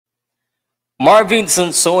Marvin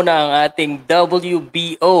Sonsona ang ating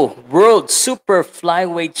WBO World Super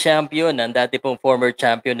Flyweight Champion, ang dati pong former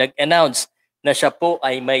champion, nag-announce na siya po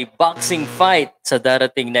ay may boxing fight sa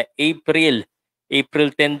darating na April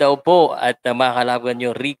 10 daw po, at makakalaban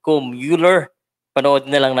niyo Rico Mueller. Panood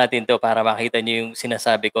na lang natin to para makita niyo yung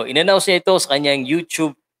sinasabi ko. In-announce niya ito sa kanyang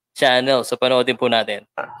YouTube channel, so panoodin po natin.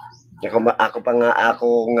 Ako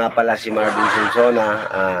nga pala si Marvin Sonsona,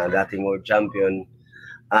 dating world champion.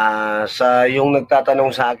 Sa yung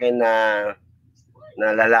nagtatanong sa akin na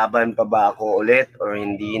lalaban pa ba ako ulit or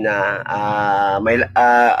hindi na,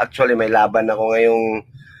 actually may laban ako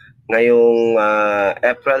ngayong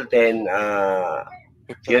April 10.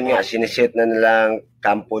 Yun nga, siniset na nilang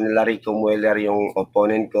kampo nila Rico Mueller yung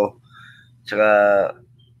opponent ko. Saka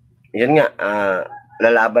yun nga,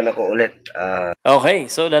 lalaban ako ulit. Okay,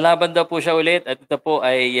 so lalaban daw po siya ulit, at ito po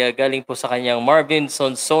ay galing po sa kanyang Marvin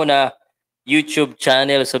Sonsona YouTube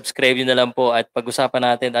channel. Subscribe nyo na lang po at pag-usapan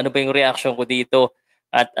natin ano ba yung reaction ko dito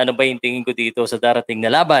at ano ba yung tingin ko dito sa darating na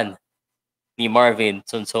laban ni Marvin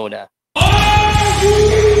Sonsona.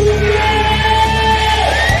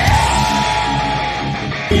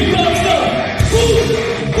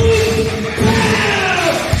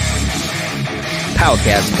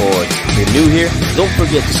 Powcast Sports. If you're new here, don't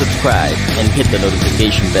forget to subscribe and hit the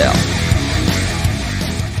notification bell.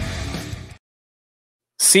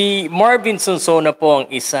 Si Marvin Sonsona po ang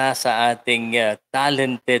isa sa ating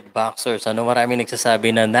talented boxers. Maraming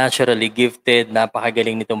nagsasabi na naturally gifted,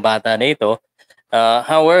 napakagaling nitong bata na ito.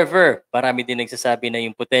 However, marami din nagsasabi na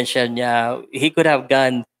yung potential niya, he could have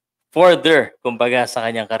gone further, kumbaga, sa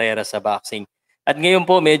kanyang karera sa boxing. At ngayon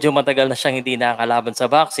po, medyo matagal na siyang hindi nakakalaban sa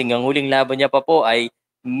boxing. Ang huling laban niya pa po ay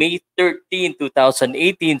May 13,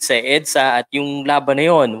 2018 sa EDSA, at yung laban na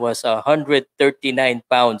yon was 139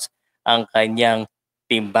 pounds ang kanyang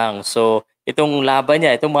timbang. So, itong laban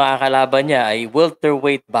niya, itong mga kalaban niya ay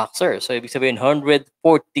welterweight boxer. So, ibig sabihin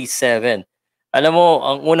 147. Alam mo,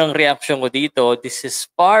 ang unang reaction ko dito, this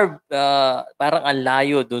is parang ang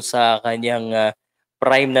layo dun sa kanyang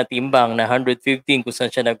prime na timbang na 115 kung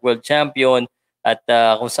saan siya nag-world champion, at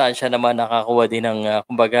kung saan siya naman nakakuha din ng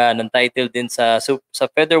kumbaga ng title din sa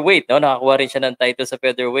featherweight, no? Nakakuha rin siya ng title sa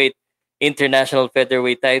featherweight, international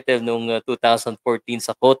featherweight title noong 2014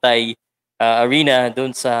 sa Kotay Arena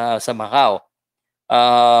doon sa Macau.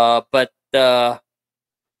 But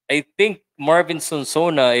I think Marvin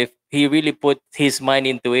Sonsona, if he really put his mind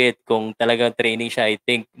into it, kung talagang training siya, I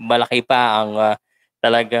think malaki pa ang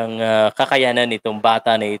talagang kakayanan nitong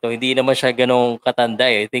bata na ito. Hindi naman siya ganong katanda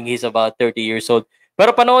eh. I think he's about 30 years old.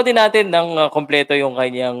 Pero panoodin natin ng kompleto yung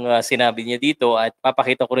kanyang sinabi niya dito, at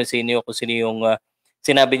papakita ko rin sa inyo kung sino yung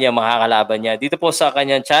sinabi niya makakalaban niya. Dito po sa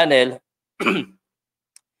kanyang channel,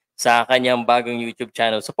 sa kanyang bagong YouTube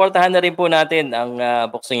channel. Suportahan na rin po natin ang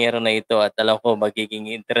boksingero na ito, at alam ko magiging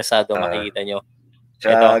interesado makikita nyo.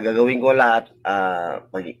 Gagawin ko lahat,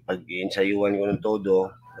 pag-insayuan ko ng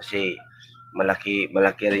todo, kasi malaki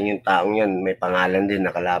rin yung taong yan. May pangalan din,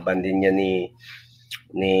 nakalaban din niya ni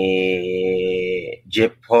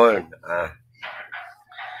Jeff Horn.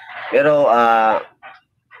 Pero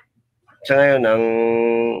sa ngayon, ang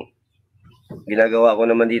ginagawa ko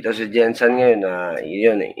naman dito sa Jensen ngayon,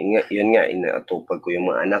 yun nga, inatupag ko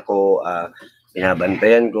yung mga anak ko,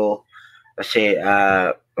 binabantayan ko, kasi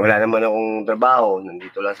wala naman akong trabaho,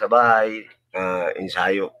 nandito lang sa bahay,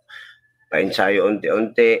 ensayo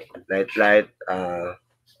unti-unti, light.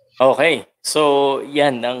 Okay, so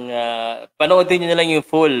yan, panoodin nyo na lang yung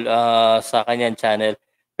full sa kanyang channel.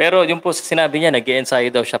 Pero yung po sinabi niya,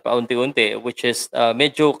 nag-ensayo daw siya paunti-unti, which is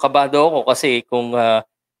medyo kabado ako, kasi kung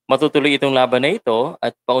matutuloy itong laban na ito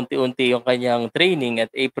at paunti-unti yung kanyang training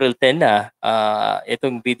at April 10 na,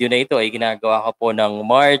 itong video na ito ay ginagawa ko po ng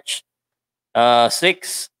March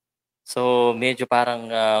 6. So medyo parang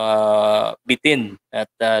bitin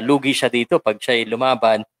at lugi siya dito pag siya ay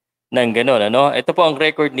lumaban ng gano'n. Ito po ang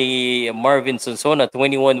record ni Marvin Sonsona,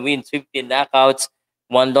 21 wins, 15 knockouts,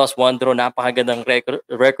 1 loss, 1 draw. Napakagandang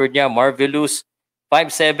record niya. Marvelous,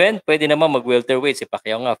 5'7", pwede naman mag-welterweight. Si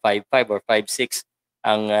Pacquiao nga 5'5" or 5'6".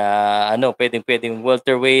 Ang pwedeng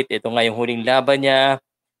welterweight. Ito nga yung huling laban niya,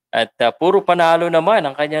 at puro panalo naman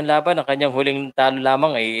ang kanyang laban. Ang kanyang huling talo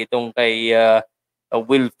lamang ay itong kay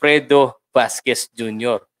Wilfredo Vasquez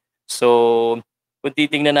Jr. So kung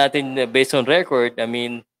titingnan natin based on record, I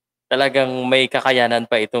mean, talagang may kakayanan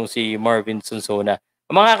pa itong si Marvin Sonsona.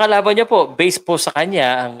 Ang mga kalaban niya po, based po sa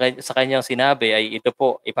kanyang sinabi, ay ito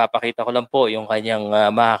po, ipapakita ko lang po yung kanyang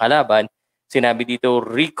mga kalaban. Sinabi dito,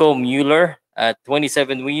 Rico Mueller,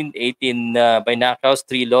 27 win, 18 by knockouts,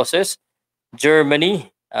 3 losses. Germany,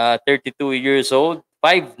 32 years old,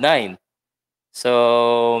 5'9". So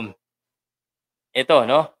ito,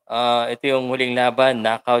 no? Ito yung huling laban,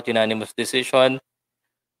 knockout unanimous decision.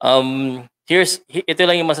 Ito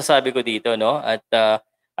lang yung masasabi ko dito, no? At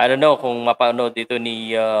I don't know kung mapanood dito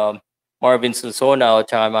ni Marvin Sonsona o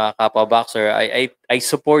tsaka mga kapwa boxer. I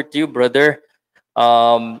support you, brother.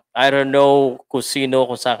 I don't know kung sino,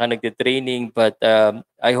 kung saan ka nagte-training, but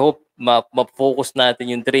I hope ma-focus natin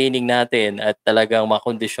yung training natin at talagang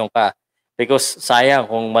makondisyon ka. Because sayang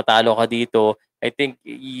kung matalo ka dito, I think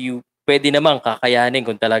you pwede naman kakayanin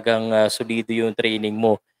kung talagang solido yung training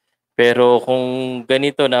mo. Pero kung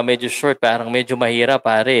ganito na medyo short, parang medyo mahirap,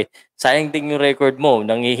 pare. Sayang din yung record mo.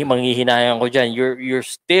 Manghihinayang ko diyan. You're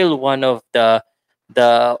still one of the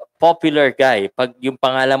popular guy. Pag yung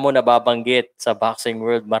pangalan mo nababanggit sa boxing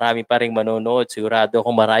world, marami pa ring manonood. Sigurado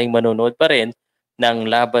kung maraming manonood pa rin ng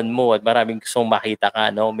laban mo at maraming gustong makita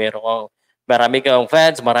ka, no? Marami kang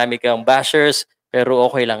fans, marami kang bashers, pero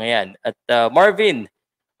okay lang 'yan. At Marvin,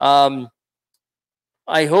 um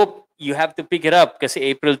I hope you have to pick it up kasi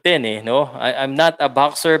April 10 eh, no? I'm not a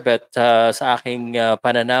boxer but sa aking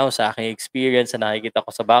pananaw, sa aking experience na nakikita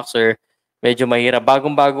ko sa boxer, medyo mahirap.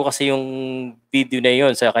 Bagong-bago kasi yung video na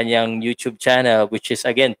yon sa kanyang YouTube channel, which is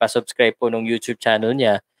again, pa-subscribe po ng YouTube channel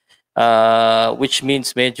niya. Which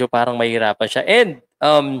means medyo parang mahirapan siya. And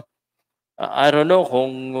I don't know kung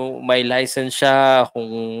may license siya, kung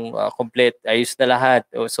complete, ayos na lahat.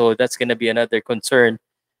 So that's gonna be another concern.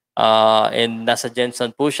 And nasa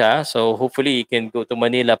Jensen po siya. So hopefully he can go to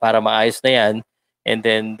Manila para maayos na yan. And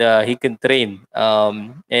then he can train.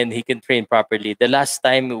 And he can train properly. The last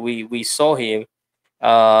time we saw him,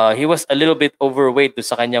 he was a little bit overweight do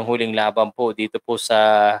sa kanyang huling laban po dito po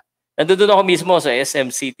sa... Nandun ako mismo sa SM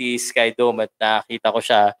City Sky Dome at nakita ko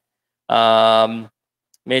siya.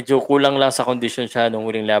 Medyo kulang lang sa kondisyon siya nung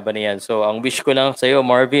huling laban na yan. So ang wish ko lang sa iyo,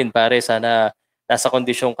 Marvin, pare, sana nasa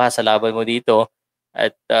kondisyon ka sa laban mo dito.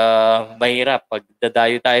 At mahirap pag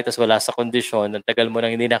dadayo tayo tapos wala sa kondisyon, ang tagal mo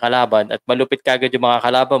nang hindi nakalaban at malupit kagad yung mga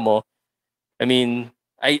kalaban mo. I mean,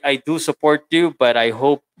 I do support you but I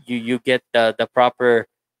hope you get the proper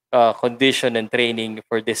condition and training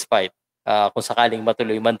for this fight. Kung sakaling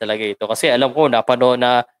matuloy man talaga ito. Kasi alam ko,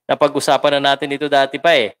 napag-usapan na natin ito dati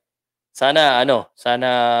pa eh. Sana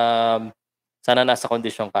nasa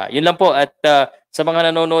kondisyon ka. Yun lang po. At sa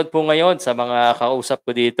mga nanonood po ngayon, sa mga kausap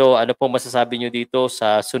ko dito, ano po masasabi nyo dito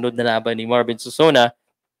sa sunod na laban ni Marvin Sonsona?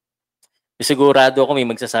 Sigurado ako may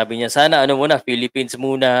magsasabi niya, sana Philippines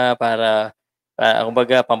muna para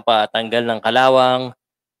kumbaga pampatanggal ng kalawang.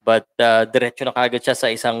 But diretso na kagad siya sa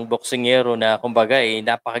isang boksingero na kumbaga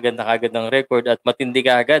napakaganda kagad ng record at matindi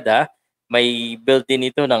kagad ha. May build din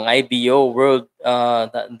ito ng IBO World,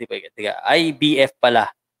 IBF pala.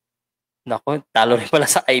 Nako, talo rin pala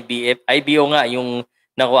sa IBF. IBO nga,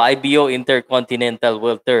 IBO Intercontinental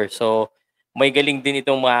Welter. So, may galing din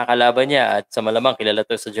itong mga kalaban niya at sa malamang kilala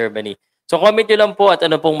to sa Germany. So, comment nyo lang po at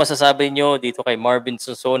ano pong masasabi nyo dito kay Marvin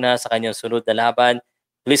Sonsona sa kanyang sunod na laban.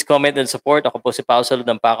 Please comment and support. Ako po si Powcast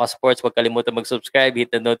ng Powcast Sports. Huwag kalimutan mag-subscribe,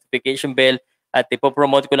 hit the notification bell. At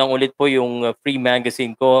ipopromote ko lang ulit po yung free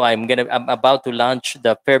magazine ko. I'm about to launch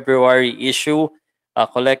the February issue,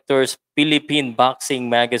 Collector's Philippine Boxing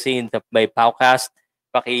Magazine by Powcast.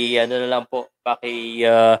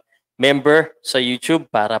 Member sa YouTube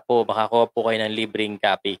para po makakuha po kayo ng libreng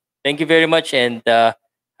copy. Thank you very much and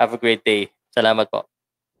have a great day. Salamat po.